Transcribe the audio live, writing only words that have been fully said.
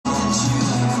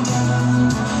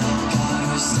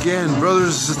Again,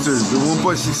 brothers and sisters, the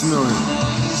 1.6 million.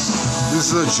 This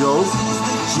is a joke?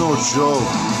 It's no joke.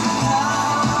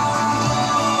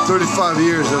 35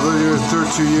 years, I've lived here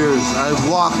 32 years. I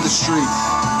walked the streets.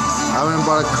 I went and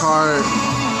bought a car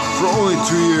for only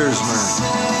 2 years, man.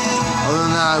 Other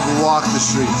than that, I've walked the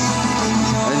streets.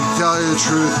 And to tell you the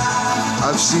truth,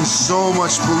 I've seen so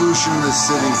much pollution in this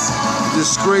city. It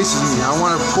disgraces me. I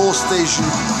want a pole station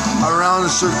around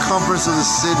the circumference of the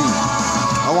city.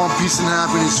 I want peace and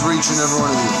happiness for each and every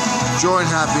one of you. Joy and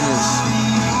happiness.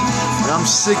 And I'm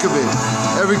sick of it.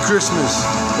 Every Christmas,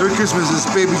 this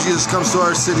baby Jesus comes to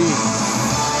our city.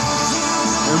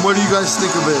 And what do you guys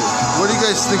think of it? What do you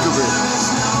guys think of it?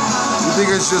 You think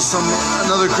it's just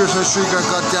another Christmas tree got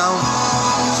cut down?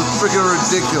 It's freaking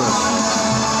ridiculous.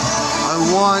 I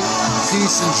want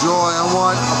peace and joy. I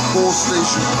want a pole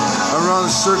station around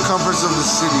the circumference of the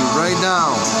city right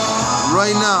now.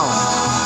 Right now.